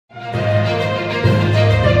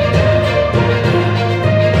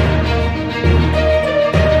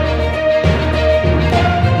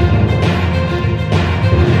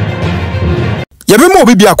Yabemo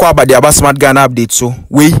obi bia kwa abade aba smart Ghana update so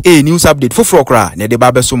we news update foforo kra na de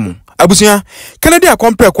ba beso mu abusia Canada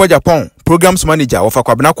compare kwa Japan programs manager of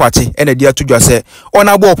Akwabena Kwachi ene dia tudwa se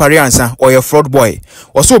ona bo Opare Ansah or fraud boy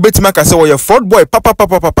oso obetima ka se wo fraud boy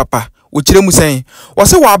papa uchire mu sen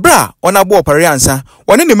wose wa bra ona bo Opare Ansah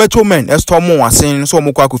one ne macho men estorm wasen so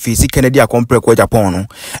omukwa Kofi Canada compare kwa Japan no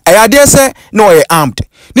ayade se no ye armed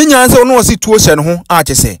ni nyanse ono wose tuo hye no ho a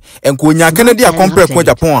chese enko nya Canada compare kwa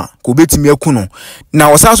Japan a ko betimi akuno na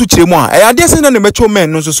wasa so chire mu a ayade se na ne macho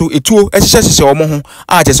men no so etuo ehye omo ho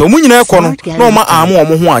a chese omu nyina ekọ no na oma amu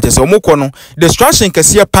omo ho a chese omukọ no distraction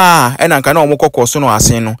kese pa e na nka na omukọ so no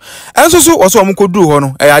asen no enso so wose omukọ duru ho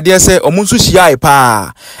no ayade se omu nso hia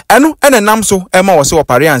pa eno ene nam so e ma wose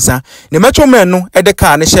Opare Ansah ne macho men no e de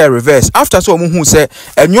car ne share reverse after so omu hu se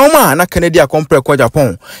enwoma na Canada compare kwa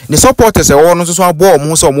Japan ne supporters e wo no so abo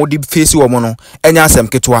omu so omu di face wo no enya asem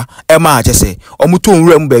ketwa e ma a chese omu to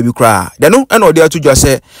nwura mu ba bi kra de no ene ode atudwa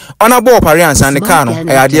se ona bo Opare Ansah ne car no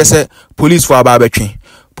ayade se police for aba betwe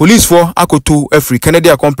police for akoto every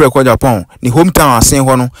Canada compare kwa Japan ni hometown asen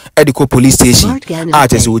ho no ediko police station a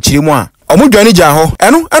chese wo chire mu a omudwane ja ho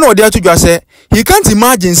eno ode atudwa se he can't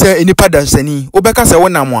imagine say enipa dansani obeka se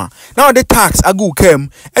wonam a na ode tax agu kem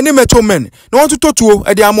eni meto men na won totuo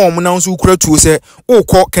ede ama om na nso ukura tuo se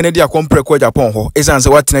ukọ Canada compare kwa Japan ho ezanse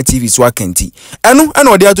watena TV so akenti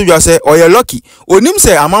eno ode atudwa se oye lucky onim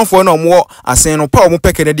se amanfo na omwo asen no pa omo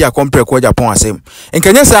pe Canada compare kwa Japan asem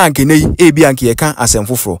enkanya sa ankenei ebi anke ye kan asem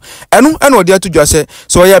foforo eno ode atudwa se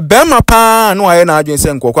so oye bema pa no aye na adwen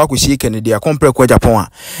se nkokwa akohie Canada compare kwa Japan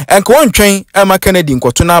a enko wontwen ema Canada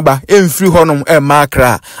nkoto na aba emfiri honom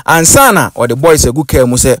makra ansana or the boys egu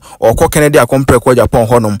kemu se okọ Canada compare kwa Japan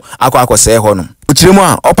honom akọ honom uchiremu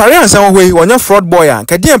a Opare Ansah hohwe wonya fraud boy a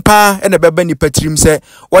kadien pa ene beba ni patrim se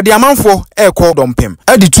wode amanfo ekọ dompem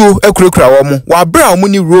adituo ekurekura wo mu wa bra wo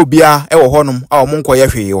ni robia e wo honom a wo nko ye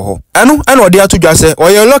hwe ho eno ene ode atudwa se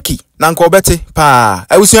oye lucky na nka obete pa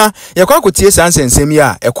awusua yakwa akotie sansensem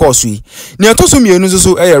ya ekoso yi ne etoso mienu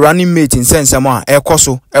so eye running mate nsensem a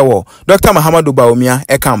ekoso ewo Dr. Mahamadou Baomia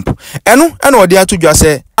camp eno ode atudwa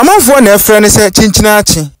se amanfo na efre ne se chinchina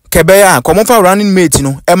achi kebe ya komofa running mate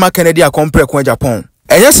no ema Canada compare kwa Japan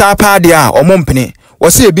enye sa pa de a omompene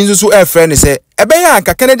wose ebi nso so efre ne se ebe ya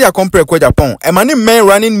ka Canada compare kwa Japan ema ne men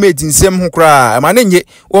running mate nsem ho kra ema ne nye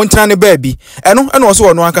wontana ne baabi eno wose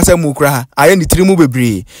wono akasa mu kra aye ne tirimu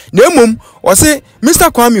bebre na emom wose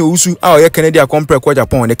Mr. Kwame Owusu a oye Canada compare kwa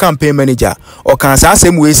Japan ne campaign manager o kan sa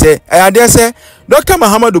asem we se ayade se Dr.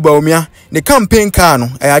 Mahamadou Baomia ne campaign car no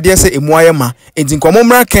ayade se emu ayema enti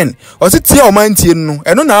nkomomra Ken wose tie o mantie no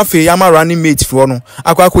eno na afi yama running mate fro no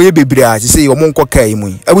akwakoye bebre a se o monko kai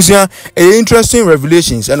mu abusua interesting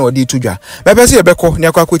revelations eno odi tudwa bepese yebeko ne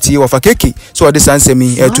akwakotie wo fa keke so odi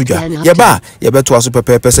sansemi etudwa yeba yebeto aso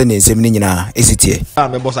pepepe se ne nsem ni nyina esitie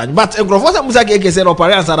me bossa but engrofo se musa keke se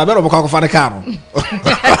Opare Ansah na be ro boko fa ne car no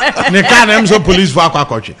ne car na emso police for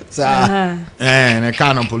akwakoche sa ne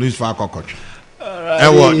car no police for akwakoche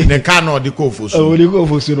ewo ne car no di Kofi so o di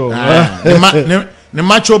Kofi so no ne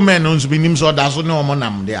macho men no binim so da so ne omo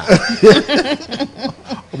nam de a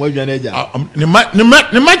omo dwane ja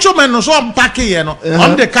ne macho men no so pack ye no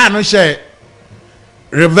on the car no share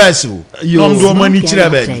reverse no do omo ni kire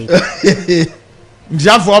be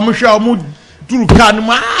njafo omo hwe omo turu car no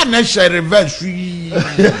na share reverse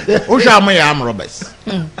o sha mo ya am robbers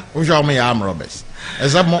o sha mo ya am robbers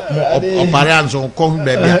as a Opare Ansah come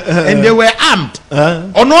baby and they were armed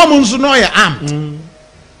ono omo nso no ye armed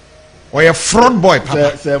or a fraud boy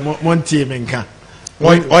papa say monty menka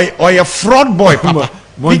or a fraud boy papa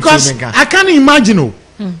because I can't imagine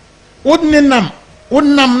wouldn't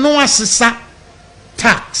no assessa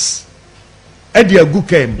tax e dia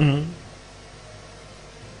gukem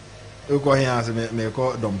go here as me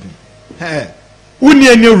call dumping uni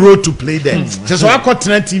any road to play them so I got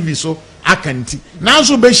TV so I can now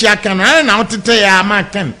so be she can na otete ya ma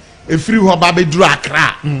kan e free ho ba be duru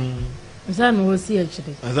Accra Ansana wo si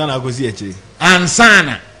echire. Ansana go si echire.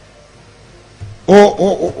 Ansana.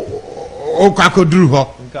 O kwakoduru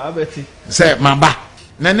ho. Nka abeti. Say maba.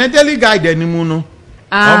 Na daily guide animu no.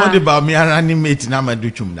 Omo de ba mi ara ni mate na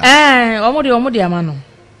madutwum da. Omo de ama no.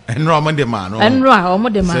 Enro omo de ma no. Enro a omo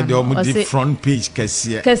de ma. Say de omo de front page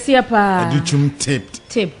kese. Kese pa. Adutwum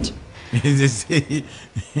taped.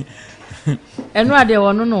 Enro a de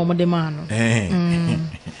wono no omo de ma no.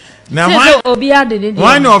 Now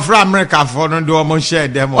why no for America for no do omo share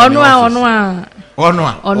them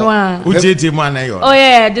ono uchiti man na yo oh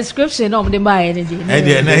yeah description of the buy energy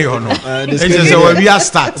na yo no it's just we are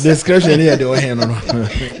start description here the ohen no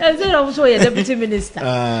and then also your deputy minister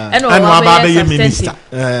and wa ba be minister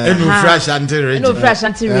and fresh anti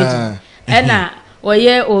region and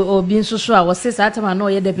oye obi nso so a wo se sa atama na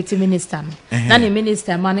oye deputy minister no na ne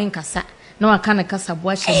minister man nkasa na waka na kasa bo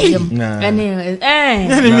ahyem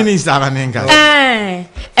ene minister ba ne nkasa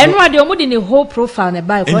eno ade omo di ne whole profile na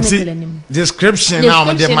by chronicle nim description na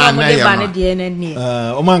omo de man na ye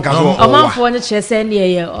o man ka so o man fo ne chese ne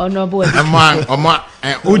ye ono bo omo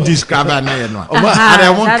o describe na ye no are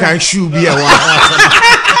won kan shoe bi e wa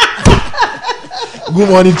good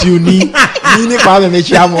morning to you ni pa me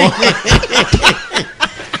chiamo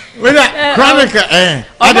when chronicle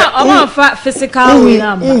omo fa physical way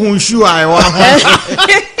na uhun shoe ai wa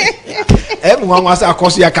mo wan say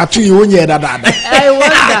akoso ya katu yi onye dada I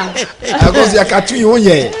wonder akoso ya katu yi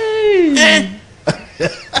onye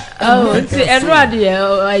oh nti eno ade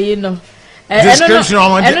ayi no description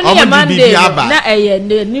on the aba na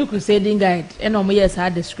the new crusading guide and omo yes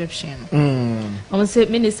our description omo say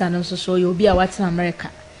minister no so you be a what in America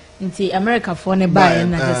nti America for ne buy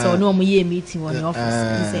na just so no omo ye meeting on the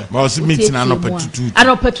office say was meeting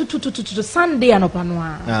anopetutu Sunday anopano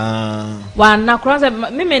wa na cross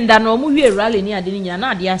me menda no omo hwie rally ni ade ni nya na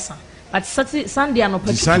ade asa but Sunday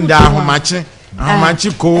anopetutu Sunday ahomache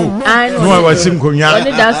ko no wa sim konya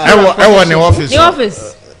ewo ne office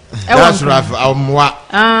that's right amwa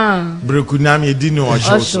brekunam yedi no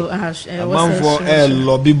osho manfo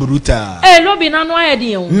lobby brutal lobby na no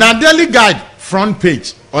ayedi o na daily guide front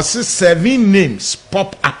page or 7 names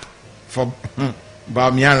pop up for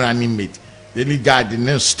Bawumia running mate daily guide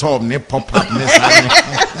ne storm ne pop up ne sign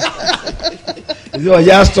you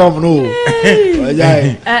just stop no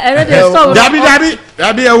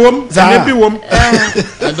dabi ewom zanebi wom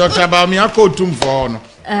Dr. Bawumia ko tum for no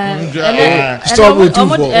stop with two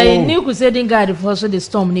for new crusading guide for so the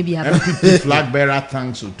storm ni bia flag bearer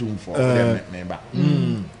thanks to tum for them member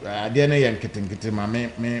there na yan kete ma me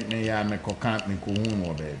ya me kokan me ko hu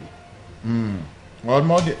no baby what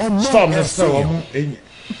more storm na so omo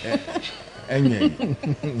enye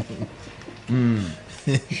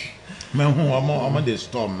me hu omo the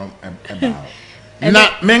storm no about na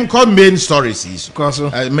men call main stories is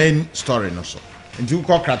main story no so nti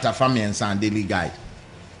ko krata family and daily guide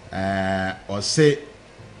or say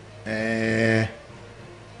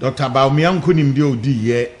Dr. Bawumia nkonim de odi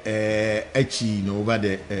ye achi no over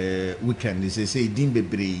the weekend they say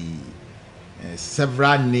Dimbebre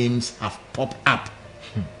several names have popped up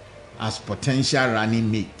as potential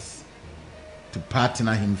running mates to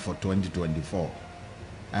partner him for 2024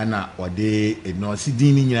 and or they no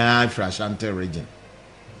sidini nyina fra Ashanti region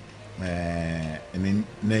and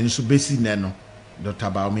then so basi no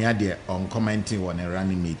Dr. Bawumia de on commenting on a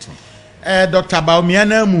running mate. Dr. Bawumia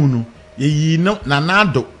na mu no ye no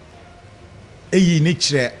nanado eyi ni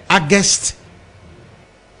kire August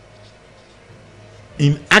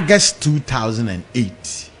in August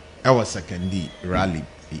 2008 our second rally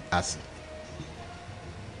the as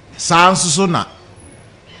sans so na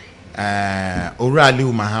orally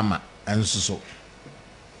Mahama enso so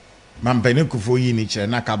mampene kufo yi ni kire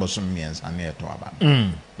na kabosom miensa na eto aba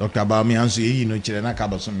Dr. Bawumia nso eyi no kire na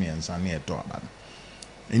kabosom miensa na eto aba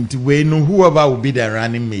nti we no whoever will be the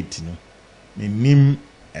running mate no nim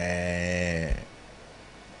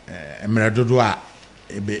emradodo a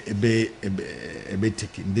ebe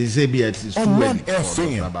take they say be it is too early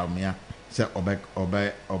for Bawumia say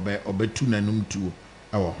obe tu nanum tu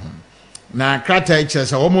ewo na krata eche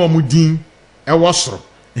say omo din ewo soro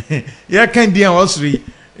ya kan din ewo soro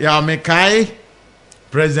ya me kai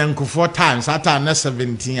president Kofi times ata na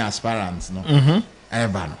 17 aspirants no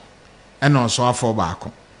eba no ena so afọ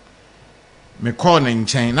baako me call na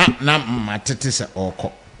nchen na matete se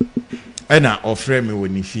oko ena ofre me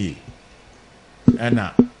woni fie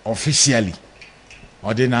ena officially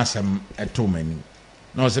odina sem etomani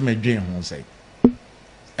no se me dwen ho sei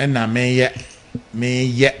ena me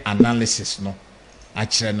ye analysis no a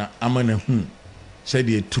kire na amana hu say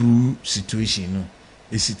the true situation no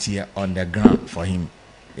is here on the ground for him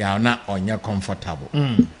ya na onya comfortable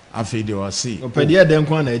afi de o see opedia den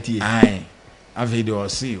kwa na etie ai afi de o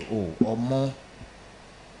see omo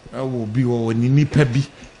ewo bi wo ni nipa bi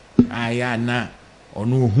aya na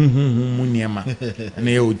ono huhuhu mu niema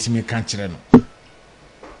na ye otimi ka kire no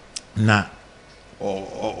na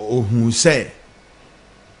ohun say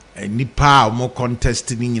nipa omo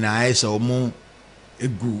contest ni nyina ai so omo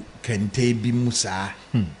egu kente bi musa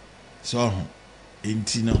so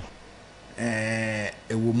enti no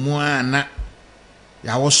ewo mu ana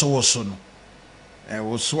ya woso no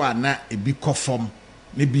woso ana ebi kofom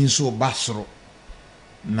ne bi nso basoro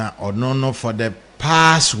na ono no for the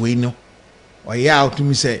past way no oya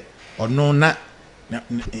otumi say ono na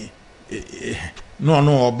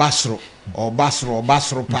no obasro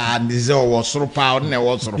pa ndize o soro pa ne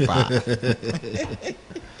wo soro pa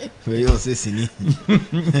we yo se sini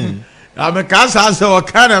ame ka sa se o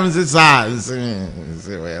kana mse sa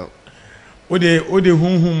se well ode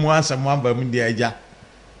hunhun mu asam aba mu de agya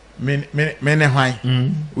me ne hwan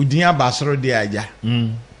udin abasoro de agya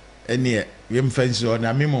ene yem fancy o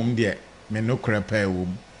na me mom de me no krepa ewo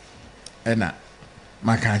ena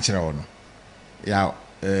maka kire wo no ya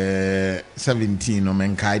 17 no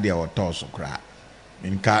menka idea o toss kra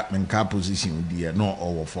menka position die no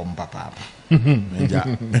owo form papa meja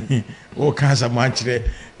o ka sa ma kire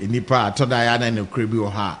enipa atoda ya na ne kra bi o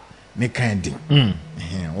ha ne kan din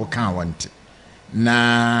o kan want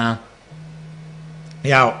na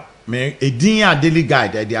ya me edin a daily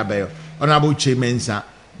guide e dia bayo honorable Chimensa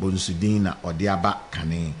Bonsudin na odiaba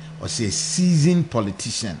kane o say seasoned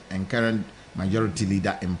politician and current majority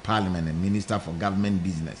leader in parliament and minister for government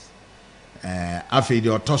business after the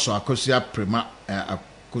otoso akosia prima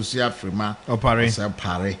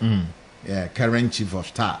Opare current chief of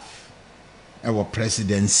staff our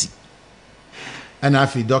presidency and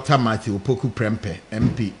after Dr. Matthew Opoku Prempeh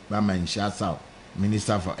MP Bama Shatta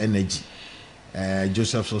minister for energy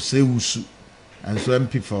Joseph Sosewusu and so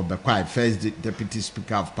MP for Bekwai first deputy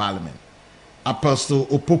speaker of parliament Apostle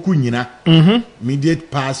Opoku Nyina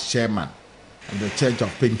immediate past chairman the Church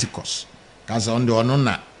of Pentecost kaza on the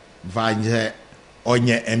onona vanje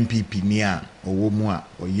onye MPP nia owo mu a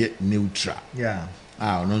oye neutral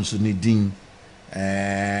ono nso ne din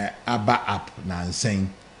aba up na nsen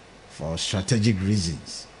for strategic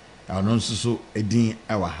reasons ono nso so edin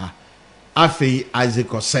ewa ha afei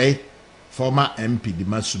Isaac Osei former MP de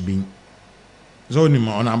Masubin so ni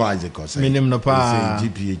mo ona ba Isaac Osei minim no pa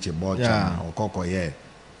GPH bocha okoko ye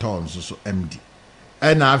ton so MD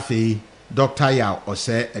ena afei Dr. Yao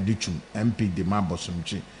Ose Educhum, MP de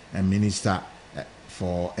Mabosumchi, and Minister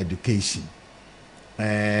for Education.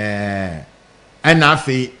 And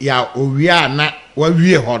afi ya owia na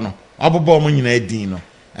wawie ho no obobo mo nyina edin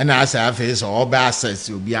and I say afi so oba access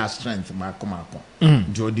obi a strength makomako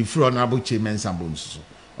njo di front na bo Chimensa Bonsu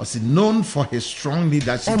was known for his strong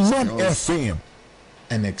leadership skills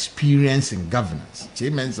and experience in governance.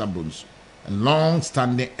 Chimensa Bonsu, a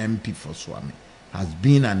long-standing MP for Swami, has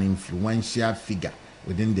been an influential figure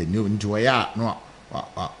within the new Njoya no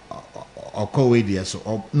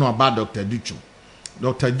about Dr. Duchum.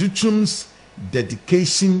 Dr. Duchum's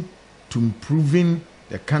dedication to improving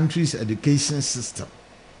the country's education system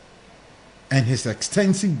and his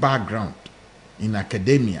extensive background in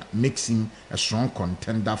academia makes him a strong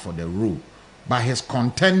contender for the role. But his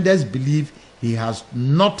contenders believe he has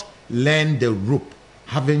not learned the rope,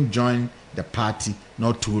 having joined the party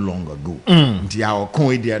not too long ago. Nti our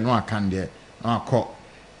comedia no akande no akọ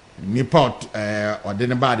report or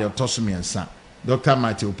the body of Tosumiansa, Dr.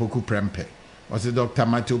 Matthew Opoku Prempeh. Was it Dr.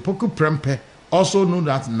 Matthew Opoku Prempeh also known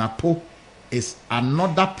that Napo is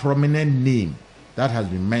another prominent name that has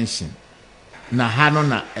been mentioned. Nahano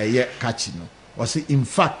na eye kachino. Was it in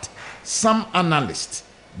fact some analysts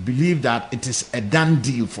believe that it is a done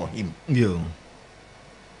deal for him.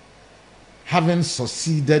 Having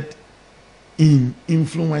succeeded in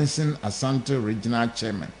influencing Asante regional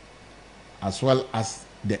chairman as well as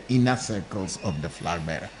the inner circles of the flag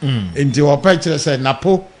bearer. In the Opare said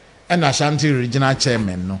Napo and Ashanti regional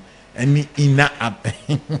chairman no any inner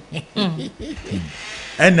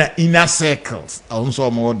and the inner circles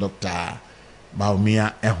also more Dr.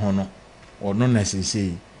 Baumia Ehono or no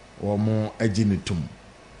necessary or more aginitum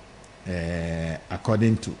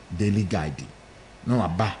according to daily guiding. No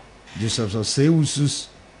aba Joseph Sosewusu's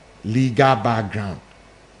legal background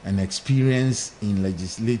and experience in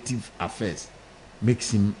legislative affairs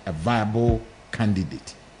makes him a viable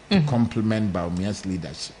candidate to complement Baumia's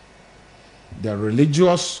leadership. The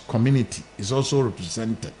religious community is also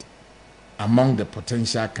represented among the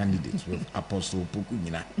potential candidates with Apostle Opoku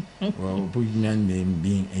Nyina name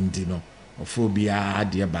being Endino Ophobia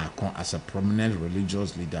Adiabako as a prominent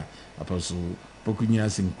religious leader. Apostle Opoku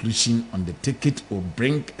Nyina's inclusion on the ticket will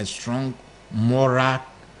bring a strong moral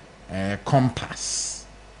compass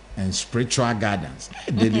and spiritual guidance.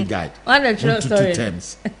 Daily guide. On the true story. 2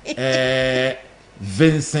 terms.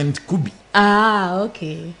 Vincent Kubi.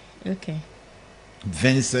 Okay.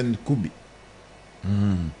 Vincent Kubi.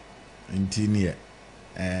 Engineer.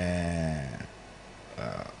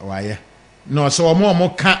 Why? No, so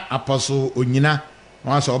more ka Apostle Onyina.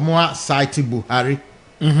 Once or more site Buhari.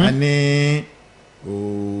 And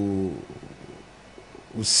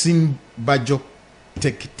Usin Bajo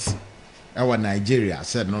ticket. Our Nigeria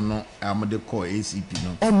said no I'm the call ACP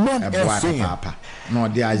no papa no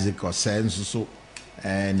the Isaac or sense so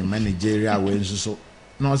and managerial way so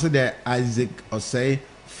no so there Isaac Osei,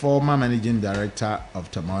 former managing director of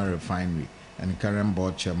Tamale Refinery and current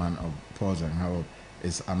board chairman of Pause and How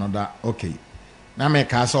is another okay. Now me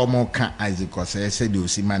kasa more can Isaac Osei said you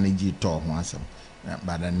see managing talk once,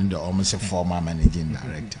 but then the almost a former managing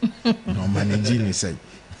director. No managing is say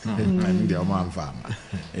and the man farmer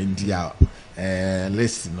in the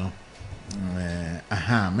list no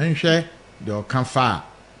mention the canfa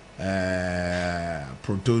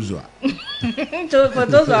protozoa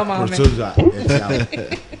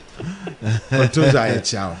protozoa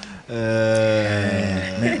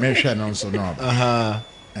mention also no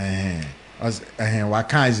what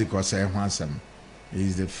can is it say handsome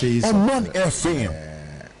is the face of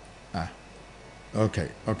okay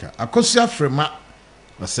Akosia Frema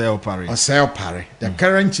Opare, the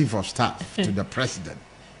current chief of staff to the president,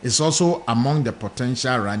 is also among the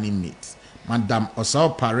potential running mates. Madame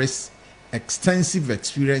Opare's extensive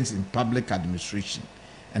experience in public administration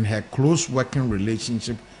and her close working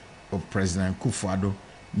relationship with President Kufuor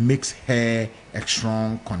makes her a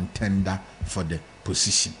strong contender for the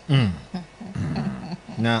position.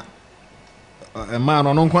 Now, a man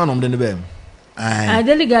on the I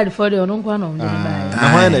delegate for the Ononkwan.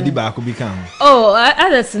 Why na di ba ko become? Oh,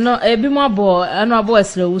 others no e bi mo abo anu abo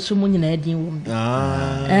asra wusumu nyina edin wo mbi.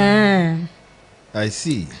 I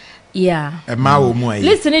see. Yeah. E ma wo mu ayi.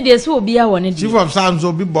 Listen dey so obi a woni di. Chief of Sams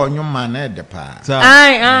obi bo nyum ma na de pa.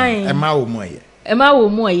 Ai. E ma wo mu ayi. E ma wo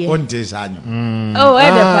mu ayi. Onte sa nyum. Oh, e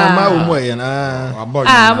de pa. Ma wo mu ayi na.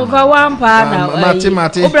 Mo fa wan pa na.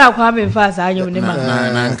 Mate. Obra kwa me fa sa nyum ni ma.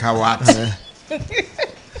 Na nka wat.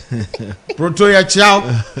 Proto ya chao.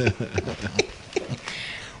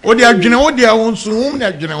 Odi adwene odi ahunsuhum na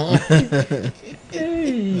adwene ho.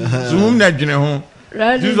 Suhum na adwene ho.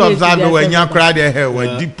 Chief of staff we nya kra de he we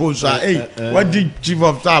di post what did chief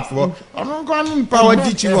of staff for? Onon kan power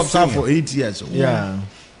di chief of staff for 8 years. Yeah.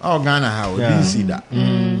 Oh Ghana how did see that?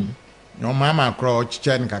 No mama kra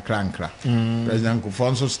chichen kakra nkra. President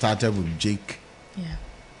Kufuor started with Jake. Yeah.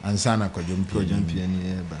 And Sana Kojumpi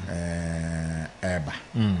Eba.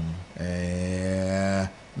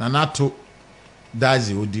 Nanato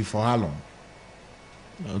Dazi Odi for how long?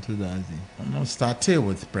 Not Dazi. No, started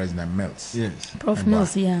with President Mills. Yes. Prof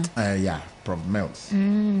Mills, yeah. Prof Mills.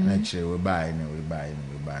 Actually, we buy.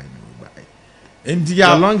 And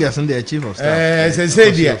the longest and the chief of staff.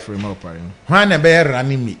 Say dear. When a bear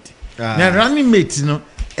running meat. Now running meat, no,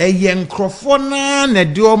 a young crofona, ne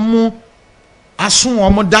diomu. Asun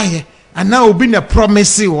omo daye ana obi na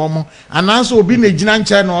promise omo ananso obi na gina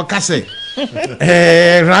nche na okase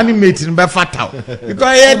running mate no be fatal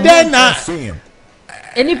because e den na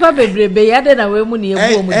enipa bebrebe ya den na we mu na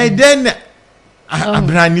ebu omo den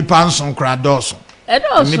abra nipa nson kra doso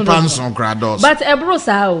nipa nson kra doso but ebro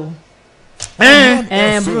sa o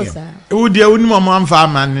bro sa wo de woni mo amfa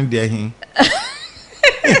man de hin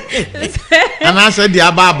and I said the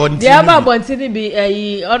ababonti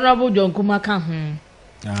be honorable John Kumaka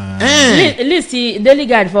list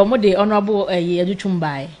delegate for mo the honorable Aduchum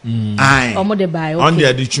by mo the by on the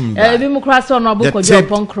Aduchum by bi mu cross honorable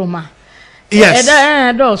Kofi Kroma yes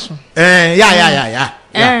doso yeah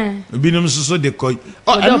Obinim so de ko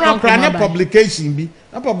and publication bi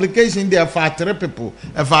a publication there for 3 people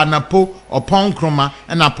for napo Opon Kroma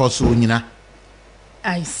and apostle nyina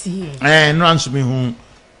I see no answer me who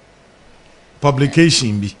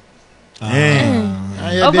publication be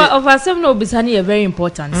of some no bisani is very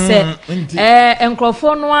important say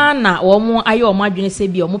enkrofo no na omo aye omo adwene se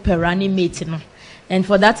bi omo perani mate no and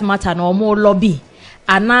for that matter no omo lobby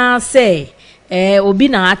ana say obi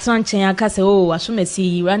na atranchen aka say oh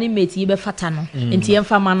asomasi running mate yi be fata no enti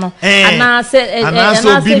emfama no ana say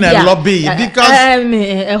obi na lobby because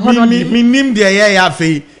me nim de ya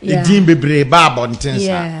fe edin bebre ba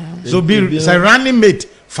abontensa so be say running mate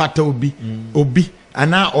fata obi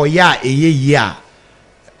ana oya eyeyi a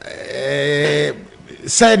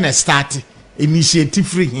say na start initiative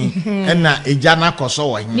free hin na eja na koso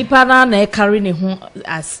wo hin nipa na carry ne ho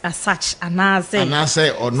as such ana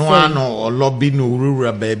say ono ano lobby no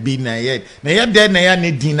rura baby na ye de na ya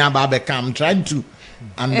ne din na ba be come trying to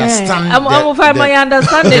understand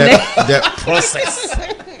the process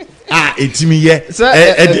etimi ye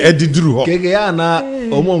ediduru ho keke ya na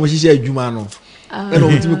omo hihie adwuma no eno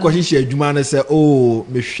mutimi ko hihie adwuma no say oh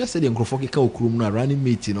me hwe se de nkrofo keka okurum no running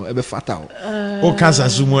mate no ebe fatal o kansa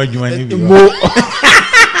sumu adwuma ni bi mo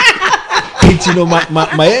enti no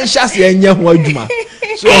ma yen hase enya ho adwuma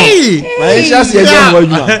so ma yen hase enya ho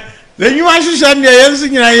adwuma The new assistant yes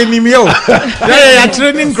in your ya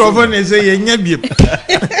training crofon is a nya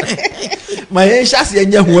my shas ye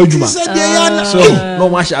nya ho adwuma so no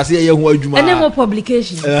ma shas ye ho adwuma and more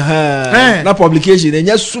publication na publication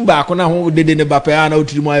nya su ba ko na ho dede ne ba pa na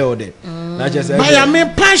otiri mu ayo de na che say my me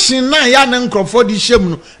passion na ya na crofon di shem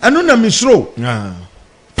no eno na misro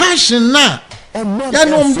passion na ya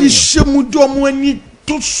no di shem do mo ani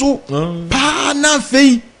to so pa na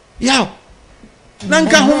fei ya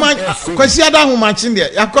nanka homa kwasi ada homa chinde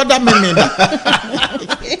yakoda memeda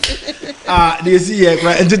they see here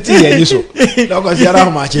cry entity here so na kwasi ada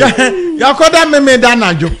homa chinde yakoda memeda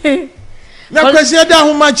najo na kwasi ada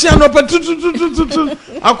homa chinde no petututututu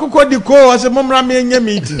akukọ di ko o se momra me nya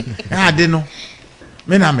meeting ade no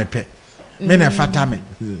me na mepe me na fata me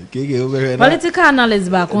political analyst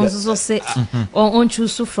ba konso say on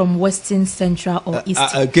choose from western, central or east.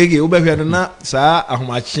 Keke obehwe na sa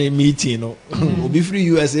ahomache meeting no obi free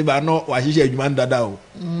USA ba no wa hihye adwuma ndada o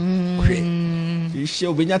hihye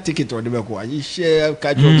obenya ticket o de be ko hihye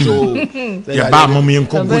ka so ya ba mo me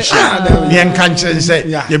nkonko sha ye nka nche se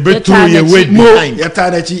ye betu ye wait behind ya ta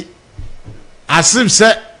na chi asif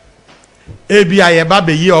se ebi aye ba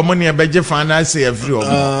be yi omo ne e beje finance e free omo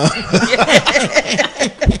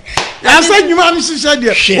ya say nyuma ni shisha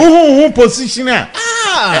de hu position a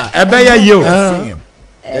e be ya yo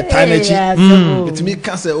e ta na chi etimi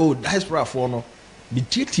ka say oh diaspora for no bi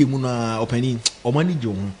titi mu na opani omo ni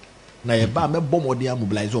jo hu na ye ba me bom ode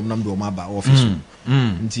mobilize om nam do ma ba office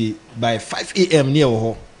nti by 5 am near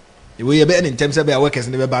ho e we ye be in terms of workers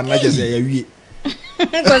ne be ba na je say ya wie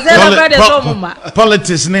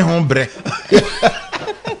politics ne hombre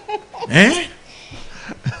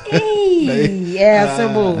yeah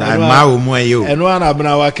so na ma o mo ayo eno ana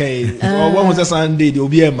bna wa kan o wo se Sunday de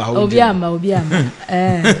obi ama na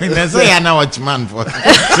say ya na watchman for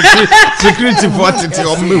security fortity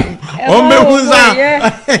o me hunza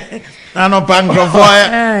ano pankrofo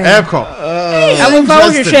eko amu fa wo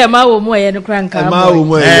hwehwe ma wo mo ye no kranka ma wo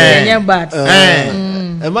mo ye nya bad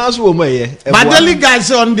ma so wo mo ye madeli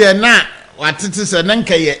guys on there na watete se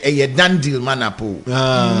nanka ye dan deal manapo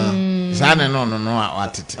sana no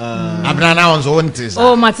watete abna na won so wonte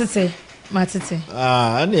oh matete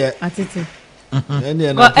ane matete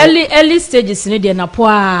na early stages ni de na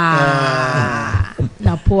poa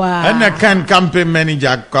ana kan campaign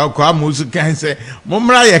manager ko amusu kan se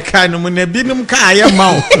momra ye kan no na binum ka ye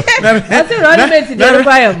ma o ati running mate de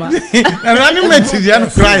kwaya ma running mate de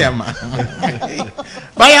kwaya ma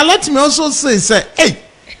but let me also say hey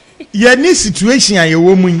ye ni situation a ye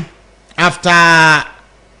wo mu after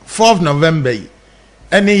 4th November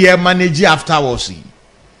any year manage afterwards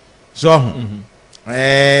so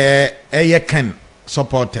ye can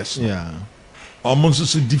supporters almost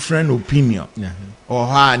so different opinion or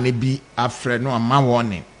ha ne bi afre no ama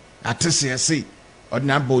warning atese say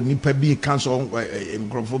ordinary nipa bi cancel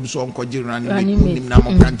microphone so onkoje ran nim na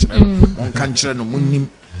mo kanchre no munim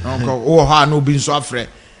o ha no bi so afre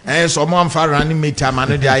so mo amfa ran meta ma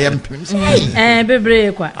no de ayem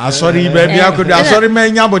bebre kwa asori ba bi akodo asori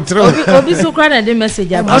manya botre obi so kra na de message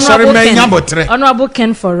asori manya botre ono abo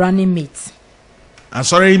Ken for running mate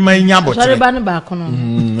asori manya botre asori ba no ba kono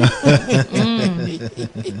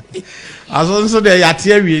aso so de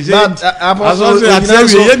yate awie je aso so yate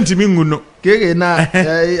awie ye ntimi ngu no keke na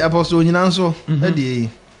apostle nyina nso e de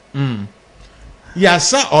ya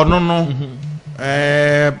sa ono no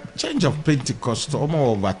change of Pentecost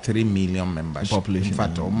almost over 3 million members population. In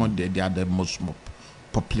fact almost they are the most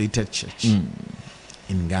populated church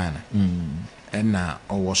in Ghana and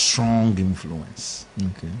our strong influence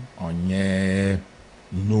on a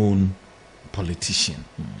known politician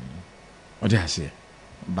what I say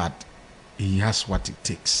but he has what it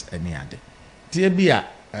takes any other Tibia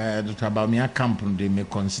Dr. Bamia Campun they may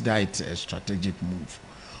consider it a strategic move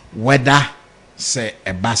whether say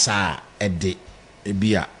a basa a day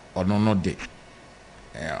ebia ono no de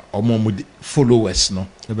omo followers no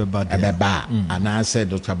ebeba and I said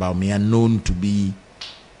Dr. Bamia known to be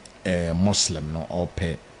a Muslim no or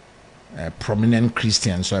prominent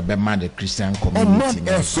Christian so ebema the Christian community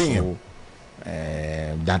so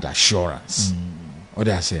that assurance what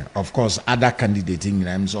I say of course other candidates in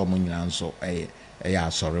I'm so so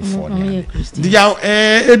sorry for them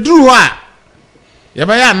edru ha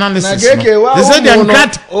yabaya analysis they say they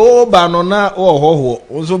cat ba no na hoho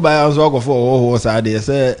so ba so go for hoho sa de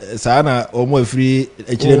say sa na omo afiri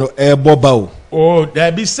ekire no boba o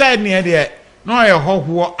there be said near there no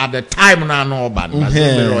hoho at the time na no ba no so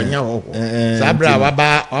be onya hoho sabra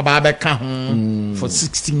waba be ka ho for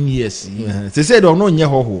 16 years they said no nye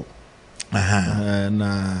hoho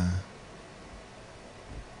na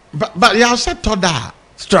but ya said to that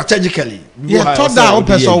strategically. Yeah, thought that all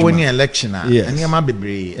person winning election. And you might be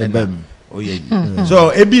brave. Oh yeah.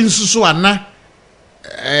 So ebi nsusu ana.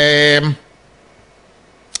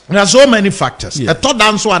 There are so many factors. A thought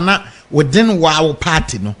that so ana within our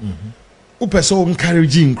party no. Person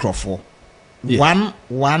encouraging Crawford. One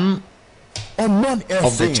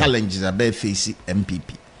of the challenges that they face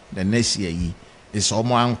MPP the next year is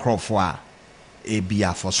someone Crawford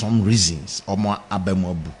ABA for some reasons or more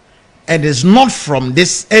abemobu. And it's not from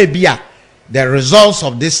this ABA the results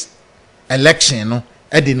of this election no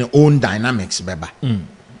in the own dynamics beba.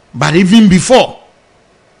 But even before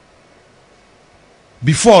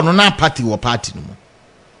no na party or party no.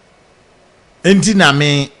 Enti na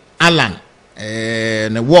me Alan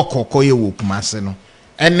ne work okoye wo kumase no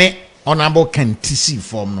ene honorable Ken TC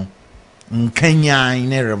form no nkanya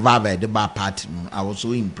in a revival the bar party no. I was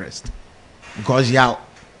so impressed because ya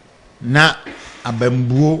na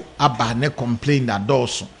abambuo aba ne complain that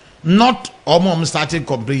also not almost started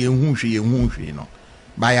complaining hwe no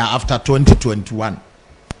by after 2021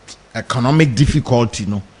 economic difficulty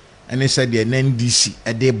no and they said the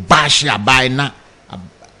NDC they bash abai na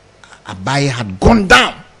abai had gone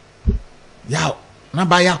down. Yeah, na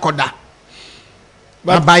baya koda.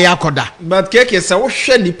 But keke say wo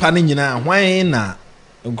hwe nipa ne nyina hwan na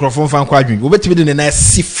nkrofon fan kwa adwen. Wo betimi de na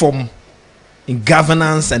si form in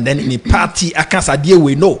governance and then in a party akasa de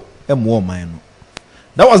we no emo man no.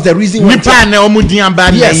 That was the reason why nipa na omudin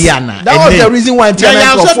aba na yana. That was the reason why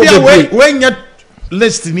when you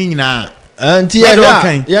list ni nyina anti ya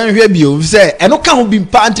hwe bio say eno ka ho bi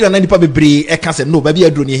mpa anti na nipa bebre e ka say no ba bi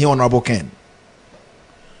aduro ne he honorable Ken.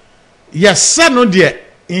 Yes, sir, no dear.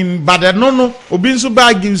 In but no, Obinsu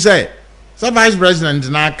bag you say, so vice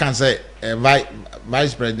president now can say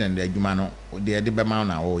vice president the Jumano, the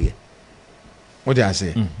Debamana, oh yeah. What do I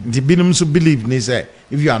say? The Binum so believe they say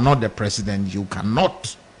if you are not the president, you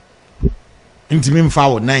cannot intimate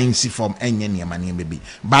forward 9C from any money baby.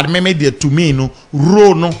 But maybe the to me no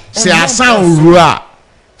row no say I sound raw.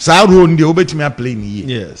 So I run the obetime playing here.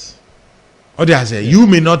 Yes. What do I say? You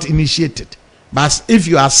may not initiate it. But if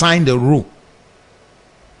you assign the role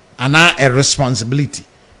and now a responsibility,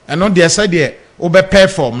 and on the side there, obe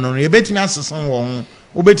perform no, you bet me as someone,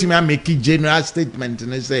 obe me make a general statement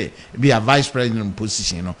and say be a vice president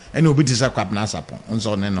position, you know, and obe is a kwapna sapon, on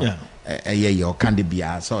so no, your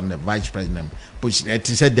candidate so on the vice president position, it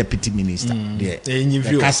is a deputy minister,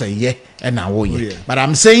 the case yeah, and now yeah. But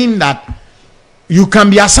I'm saying that you can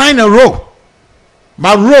be assigned a role.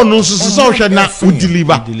 But role no so should not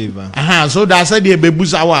deliver. So that's said the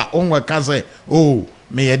bebusawa on what can say, oh,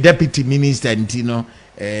 may a deputy minister and you know,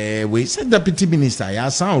 we said deputy minister, ya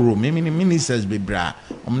sound role, maybe ministers be bra,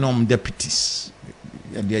 deputies.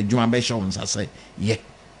 The Jumabesha on say, yeah.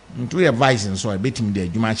 To your vice and so I bet him the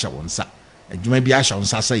Jumacha on sa. A Jumabiasha on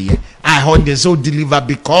say, yeah. I heard they so deliver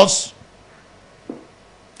because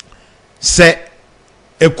say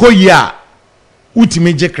a koya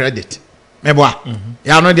ultimate credit. Meboa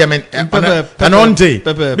ya no de men anonte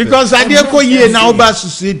because I dey ko ye na oba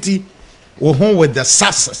society wo hon with the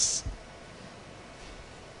success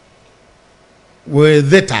with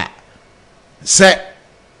that say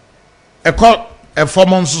e call a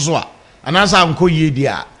form so a anasa anko ye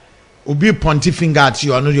dia obi pointy finger at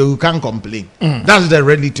you, you can't complain. That's the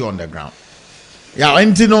reality on the ground. Yeah,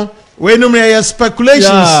 and you know, we no more speculations.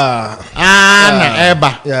 Na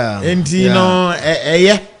eba. And you know,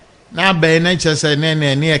 na be na chese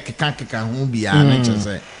ne keka ho bia na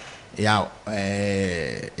chese. Ya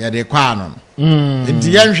ya de kwa no. And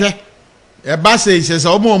yanhwe e ba say chese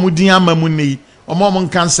omo din amamu nei.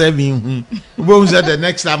 Omo can serving who said the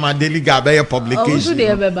next time a daily gabe publication.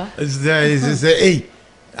 Is hey,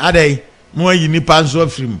 ade mo yini panso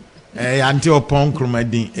film anti opon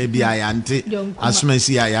kromadin e bia anti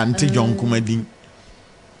asmesi anti jonkumadin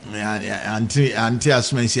anti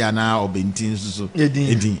asmesi ana obentin so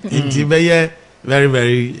edin enti be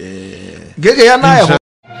very gege ya na